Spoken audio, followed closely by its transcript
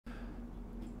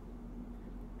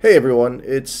Hey everyone,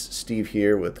 it's Steve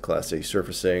here with Class A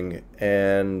Surfacing,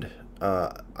 and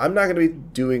I'm not going to be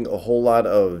doing a whole lot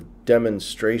of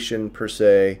demonstration per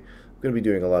se. I'm going to be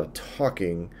doing a lot of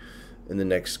talking in the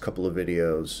next couple of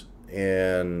videos,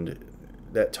 and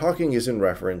that talking is in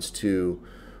reference to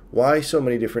why so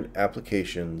many different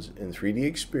applications in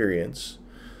 3DEXPERIENCE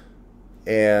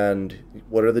and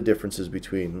what are the differences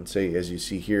between, let's say, as you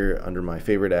see here under my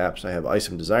favorite apps, I have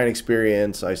ICEM Design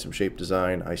Experience, ICEM Shape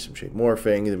Design, ICEM Shape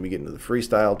Morphing, then we get into the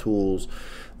freestyle tools,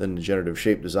 then the generative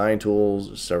shape design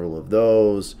tools, several of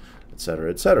those, etc.,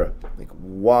 etc. Like,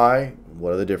 why?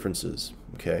 What are the differences?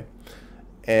 Okay,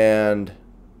 and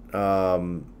I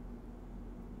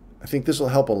think this will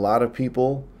help a lot of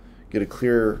people get a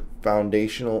clear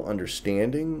foundational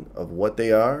understanding of what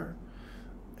they are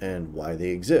and why they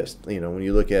exist. You know, when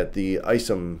you look at the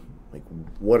ICEM, like,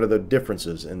 what are the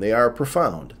differences? And they are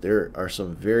profound. There are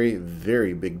some very,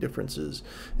 very big differences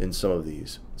in some of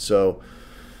these. So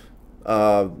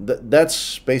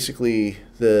that's basically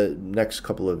the next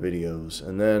couple of videos,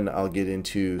 and then I'll get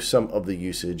into some of the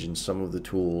usage and some of the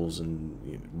tools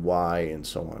and why and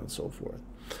so on and so forth.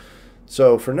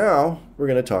 So for now, we're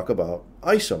going to talk about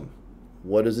ICEM.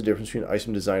 What is the difference between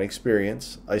ICEM Design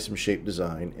Experience, ICEM Shape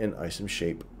Design, and ICEM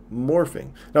Shape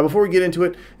Morphing? Now, before we get into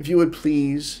it, if you would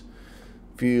please,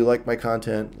 if you like my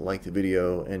content, like the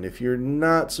video, and if you're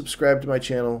not subscribed to my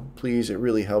channel, please, it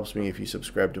really helps me if you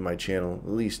subscribe to my channel.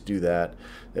 At least do that.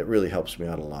 That really helps me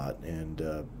out a lot and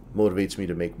motivates me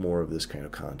to make more of this kind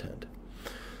of content.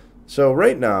 So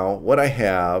right now, what I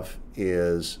have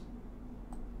is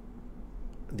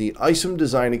the ICEM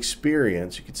Design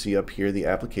Experience. You can see up here the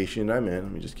application I'm in.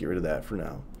 Let me just get rid of that for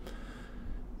now.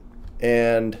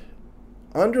 And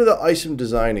under the ICEM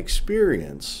Design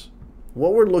Experience,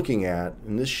 what we're looking at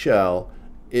in this shell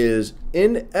is,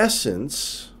 in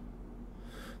essence,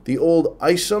 the old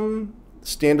ICEM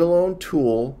standalone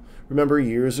tool. Remember,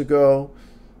 years ago,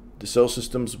 Dassault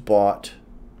Systems bought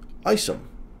ICEM.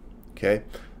 Okay?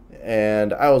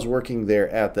 And I was working there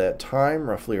at that time,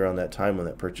 roughly around that time when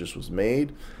that purchase was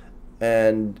made,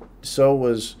 and so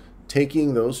was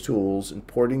taking those tools and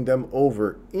porting them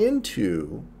over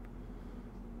into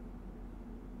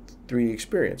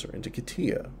 3DEXPERIENCE or into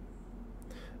CATIA.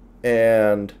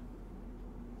 And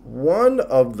one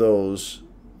of those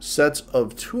sets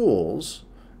of tools,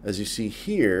 as you see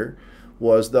here,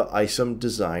 was the ICEM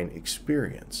Design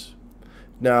Experience.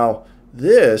 Now,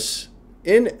 this,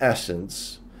 in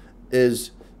essence,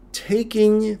 is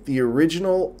taking the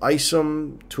original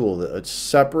ICEM tool, a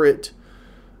separate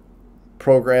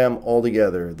program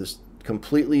altogether. This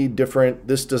completely different.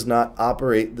 This does not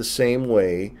operate the same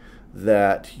way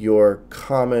that your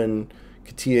common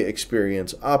CATIA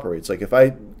experience operates. Like, if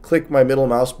I click my middle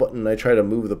mouse button and I try to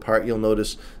move the part, you'll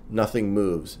notice nothing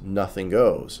moves, nothing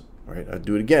goes. All right, I'll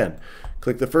do it again.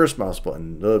 Click the first mouse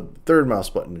button, the third mouse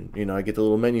button. You know, I get the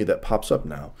little menu that pops up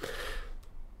now.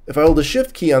 If I hold the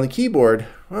shift key on the keyboard,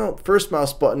 well, first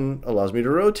mouse button allows me to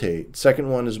rotate. Second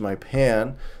one is my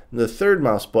pan. And the third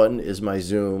mouse button is my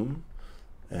zoom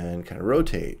and kind of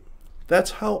rotate.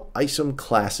 That's how ICEM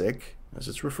Classic, as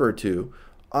it's referred to,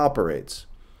 operates.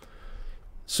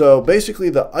 So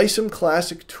basically, the ICEM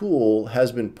Classic tool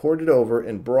has been ported over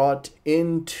and brought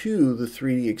into the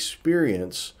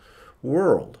 3DEXPERIENCE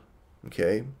world.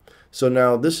 Okay, so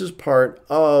now this is part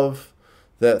of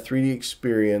that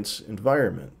 3DEXPERIENCE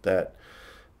environment. That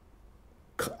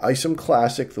ICEM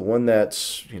Classic, the one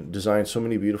that's designed so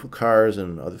many beautiful cars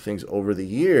and other things over the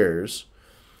years,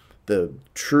 the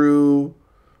true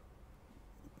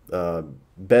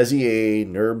Bezier,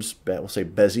 NURBS, we'll say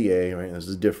Bezier, right? There's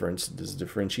a difference, there's a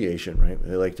differentiation, right?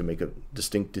 They like to make a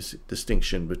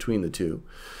distinction between the two.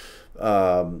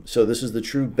 So this is the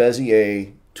true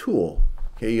Bezier tool.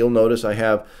 Okay, you'll notice I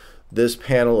have this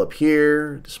panel up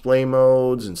here, display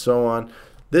modes, and so on.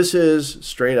 This is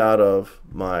straight out of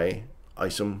my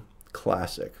ICEM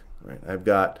Classic. Right? I've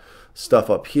got stuff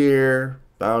up here,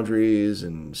 boundaries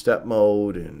and step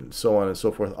mode and so on and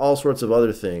so forth, all sorts of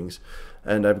other things.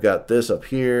 And I've got this up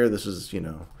here. This is,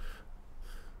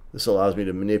 this allows me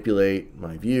to manipulate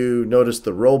my view. Notice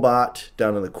the robot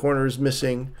down in the corner is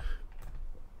missing.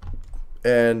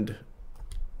 And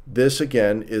this,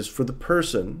 again, is for the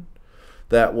person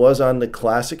that was on the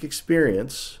Classic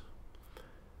experience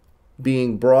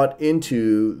being brought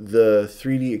into the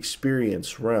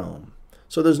 3DEXPERIENCE realm.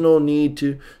 So there's no need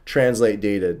to translate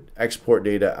data, export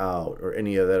data out, or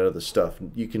any of that other stuff.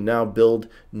 You can now build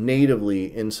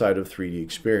natively inside of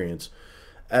 3DEXPERIENCE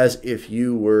as if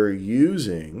you were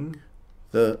using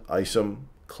the ICEM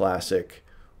Classic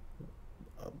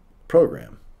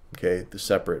program, okay, the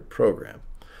separate program.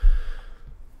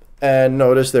 And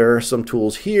notice there are some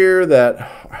tools here that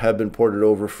have been ported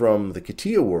over from the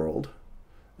CATIA world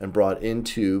and brought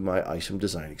into my ICEM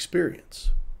design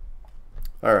experience.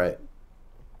 All right.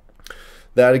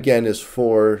 That again is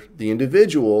for the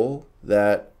individual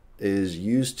that is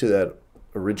used to that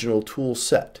original tool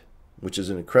set, which is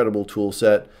an incredible tool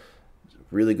set.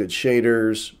 Really good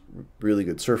shaders, really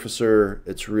good surfacer.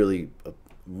 It's really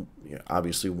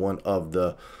obviously one of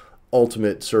the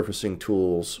ultimate surfacing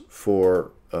tools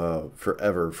for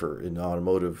forever in the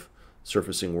automotive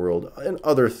surfacing world, and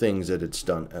other things that it's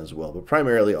done as well, but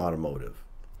primarily automotive.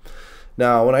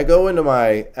 Now, when I go into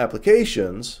my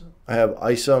applications, I have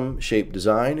ICEM shape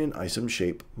design and ICEM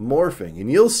shape morphing, and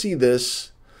you'll see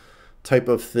this type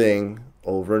of thing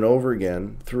over and over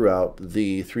again throughout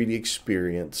the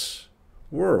 3DEXPERIENCE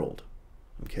world.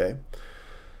 Okay.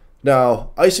 Now,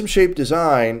 ICEM shape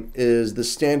design is the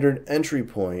standard entry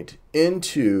point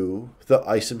into the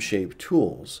ICEM shape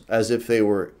tools, as if they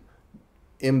were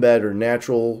embed or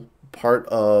natural part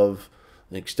of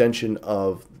an extension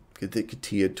of the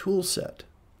CATIA tool set.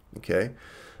 Okay.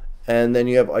 And then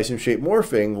you have ICEM shape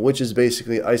morphing, which is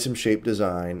basically ICEM shape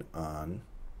design on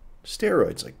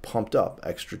steroids, like pumped up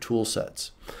extra tool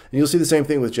sets. And you'll see the same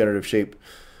thing with generative shape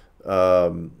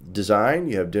design.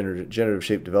 You have generative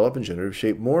shape development, generative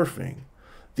shape morphing.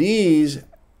 These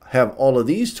have all of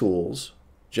these tools.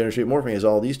 Generative shape morphing has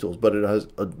all these tools, but it has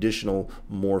additional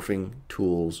morphing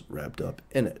tools wrapped up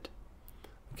in it.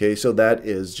 Okay, so that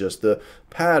is just the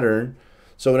pattern.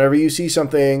 So whenever you see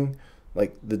something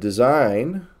like the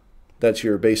design, that's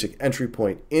your basic entry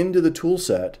point into the tool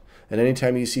set, and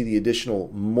anytime you see the additional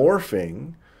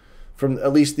morphing from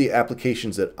at least the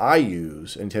applications that I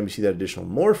use, anytime you see that additional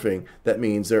morphing, that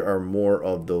means there are more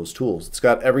of those tools. It's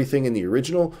got everything in the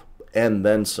original and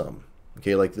then some.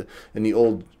 Okay, like in the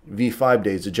old V5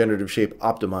 days, the generative shape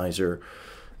optimizer,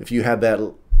 if you had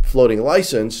that floating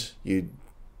license, you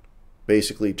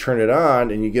basically turn it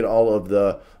on and you get all of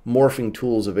the morphing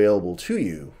tools available to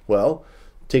you. Well,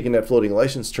 taking that floating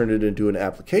license, turn it into an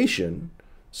application,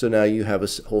 so now you have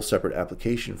a whole separate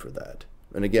application for that.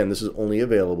 And again, this is only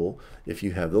available if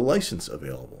you have the license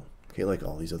available, okay, like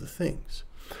all these other things.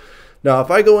 Now,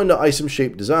 if I go into ICEM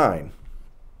shape design,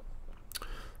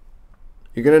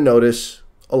 you're going to notice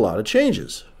a lot of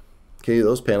changes. Okay,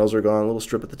 those panels are gone, a little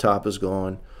strip at the top is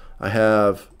gone. I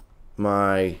have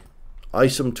my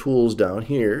ICEM tools down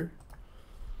here.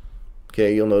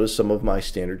 Okay, you'll notice some of my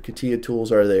standard CATIA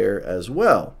tools are there as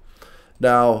well.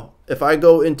 Now, if I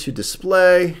go into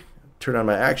display, turn on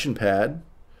my action pad,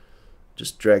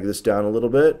 just drag this down a little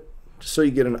bit, just so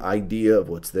you get an idea of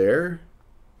what's there.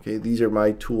 Okay, these are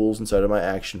my tools inside of my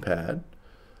action pad.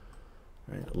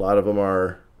 Right, a lot of them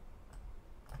are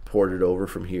ported over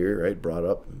from here, right, brought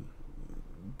up,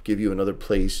 give you another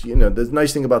place. You know, the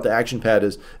nice thing about the action pad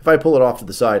is if I pull it off to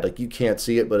the side, like you can't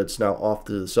see it, but it's now off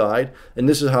to the side. And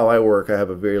this is how I work. I have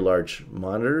a very large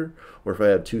monitor, or if I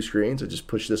have two screens, I just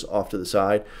push this off to the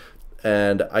side,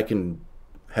 and I can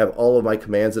have all of my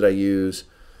commands that I use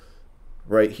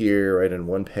right here, right in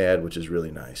one pad, which is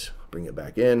really nice. Bring it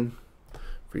back in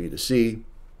for you to see.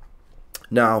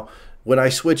 Now, when I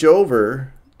switch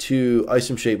over to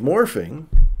ICEM shape morphing,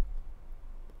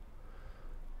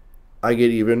 I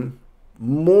get even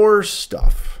more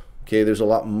stuff. Okay, there's a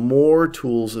lot more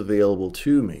tools available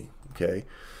to me. Okay,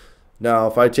 now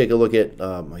if I take a look at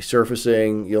my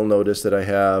surfacing, you'll notice that I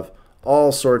have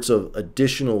all sorts of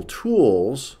additional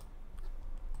tools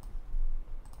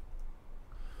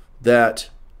that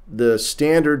the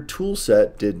standard tool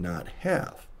set did not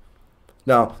have.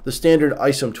 Now, the standard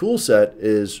ICEM tool set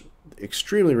is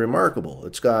extremely remarkable.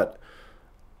 It's got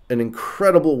an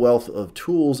incredible wealth of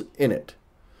tools in it.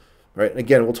 Right? And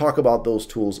again, we'll talk about those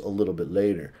tools a little bit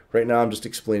later. Right now, I'm just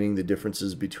explaining the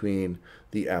differences between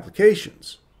the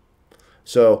applications.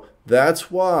 So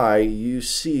that's why you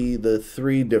see the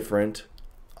three different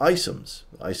ICEMs,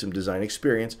 ICEM design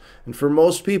experience. And for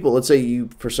most people, let's say you,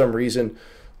 for some reason,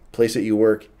 place that you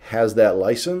work has that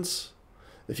license.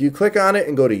 If you click on it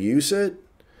and go to use it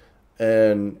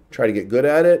and try to get good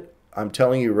at it, I'm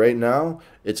telling you right now,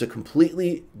 it's a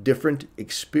completely different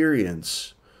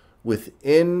experience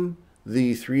within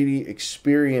the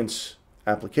 3DEXPERIENCE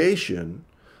application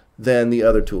than the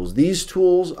other tools. These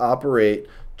tools operate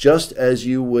just as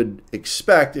you would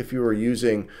expect if you were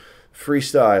using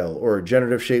freestyle or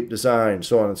generative shape design,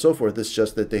 so on and so forth. It's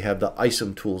just that they have the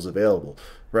ICEM tools available,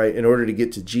 right? In order to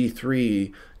get to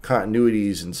G3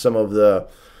 continuities and some of the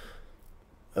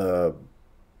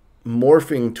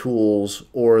morphing tools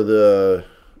or the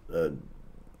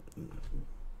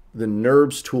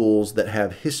NURBS tools that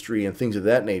have history and things of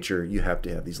that nature, you have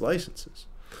to have these licenses.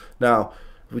 Now,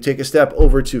 If we take a step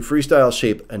over to freestyle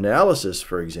shape analysis,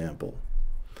 for example,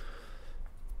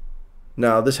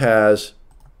 now this has,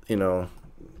 you know,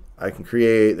 I can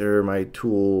create, there are my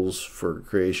tools for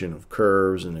creation of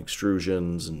curves and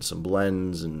extrusions and some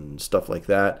blends and stuff like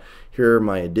that. Here are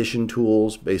my addition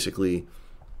tools, basically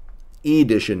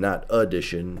addition, not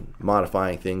addition,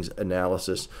 modifying things,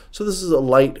 analysis. So this is a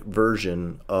light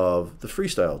version of the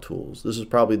freestyle tools. This is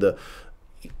probably the,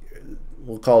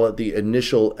 we'll call it the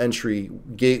initial entry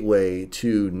gateway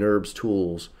to NURBS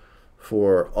tools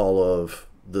for all of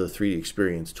the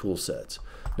 3DEXPERIENCE tool sets.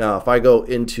 Now, if I go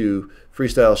into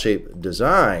freestyle shape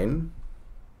design,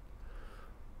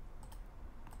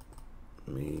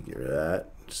 let me get rid of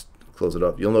that, just close it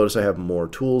up. You'll notice I have more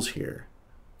tools here.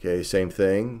 Okay, same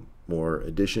thing, more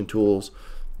addition tools,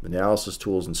 analysis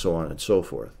tools, and so on and so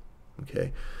forth.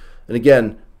 Okay, and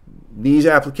again, these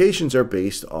applications are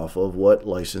based off of what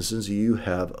licenses you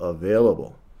have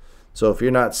available. So if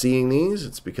you're not seeing these,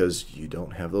 it's because you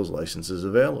don't have those licenses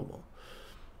available.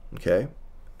 Okay,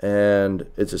 and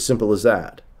it's as simple as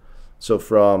that. So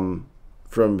from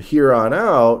here on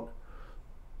out,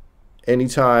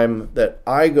 anytime that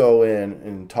I go in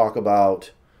and talk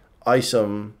about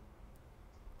ICEM,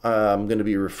 I'm going to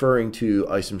be referring to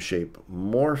ICEM shape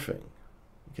morphing.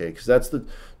 Okay, because that's the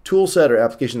tool set or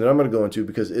application that I'm going to go into,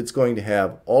 because it's going to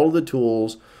have all of the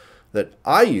tools that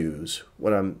I use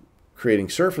when I'm creating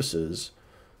surfaces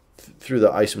through the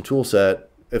ICEM tool set.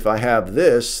 If I have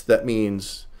this, that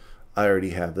means I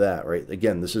already have that, right?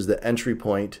 Again, this is the entry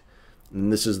point,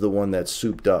 and this is the one that's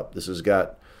souped up. This has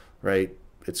got, right,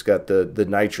 it's got the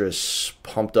nitrous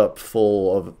pumped up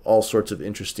full of all sorts of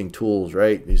interesting tools,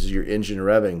 right? This is your engine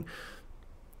revving,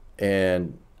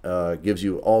 and gives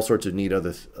you all sorts of neat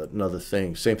other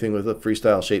things. Same thing with the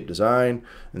freestyle shape design,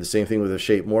 and the same thing with the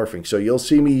shape morphing. So you'll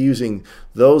see me using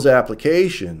those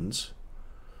applications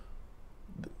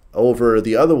over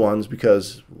the other ones,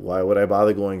 because why would I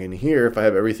bother going in here if I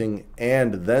have everything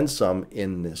and then some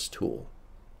in this tool?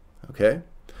 Okay,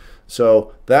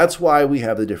 so that's why we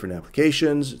have the different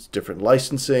applications, it's different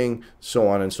licensing, so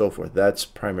on and so forth. That's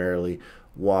primarily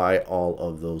why all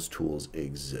of those tools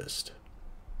exist.